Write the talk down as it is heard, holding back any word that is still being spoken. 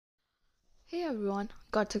Hey everyone,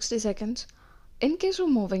 got 60 seconds? In case of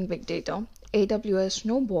moving big data, AWS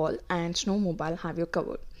Snowball and Snowmobile have you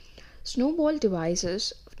covered. Snowball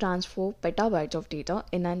devices transfer petabytes of data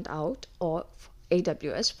in and out of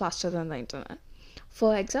AWS faster than the internet.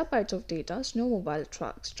 For exabytes of data, Snowmobile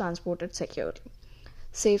trucks transport it securely.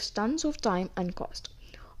 Saves tons of time and cost.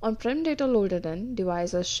 On-prem data loaded in,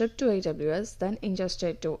 devices shipped to AWS, then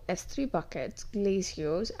ingested to S3 buckets,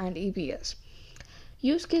 glaciers, and EBS.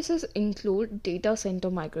 Use cases include data center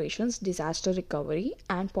migrations, disaster recovery,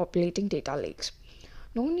 and populating data lakes.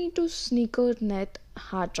 No need to sneaker net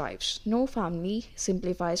hard drives. Snow Family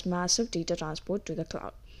simplifies massive data transport to the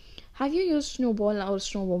cloud. Have you used Snowball or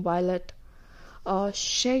Snowmobile?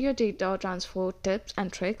 Share your data transfer tips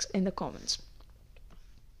and tricks in the comments.